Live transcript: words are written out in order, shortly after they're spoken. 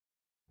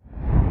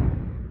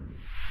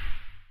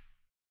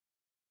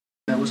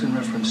was in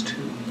reference to?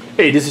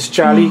 Hey, this is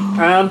Charlie.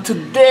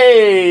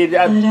 Today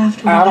I'm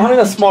having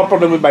a small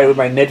problem with my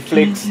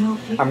Netflix.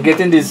 I'm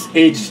getting this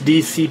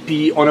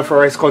Hdcp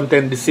Unauthorized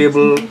content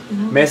disable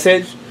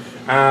message.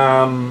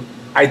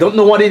 I don't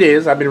know what it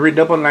is. I've been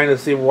reading up online to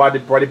see what the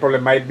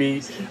problem might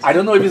be. I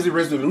don't know if it's the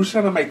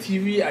resolution on my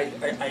TV.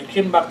 I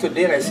came back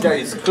today and I see that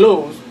it's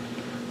closed.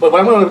 But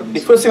the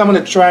first thing I'm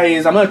gonna try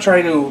is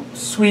to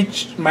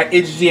switch my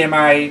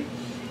HDMI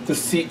to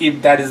see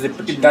if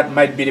that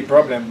might be the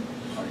problem.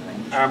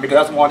 Because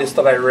that's one of the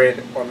stuff I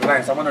read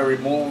online. So I'm gonna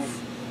remove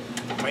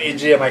my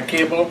HDMI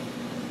cable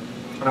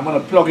and I'm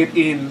gonna plug it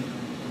in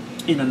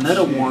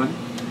another one.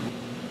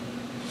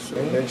 So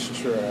let's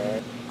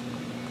try.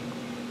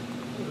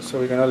 So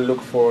we're gonna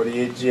look for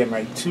the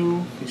HDMI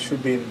 2. It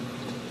should be in,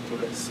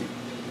 let's see.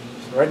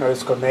 So right now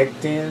it's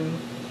connecting.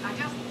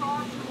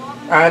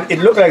 And it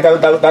looked like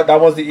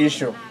that was the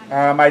issue.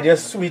 I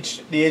just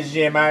switched the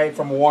HDMI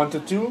from 1 to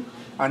 2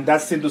 and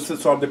that seemed to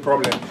solve the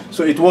problem.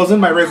 So it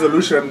wasn't my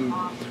resolution,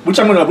 which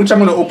I'm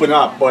gonna open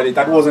up, but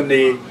that wasn't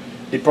the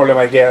problem,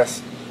 I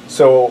guess.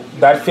 So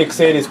that fixed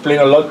it. It's playing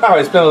a lot. Oh,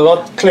 it's playing a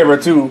lot clearer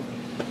too.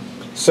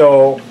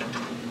 So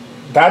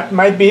that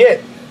might be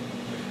it.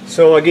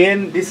 So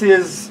again, this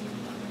is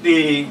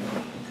the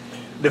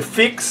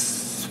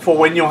fix for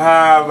when you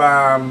have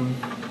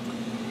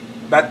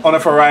that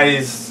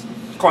unauthorized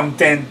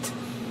content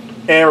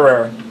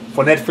error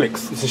for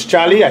Netflix. This is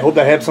Charlie. I hope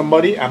that helps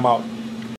somebody. I'm out.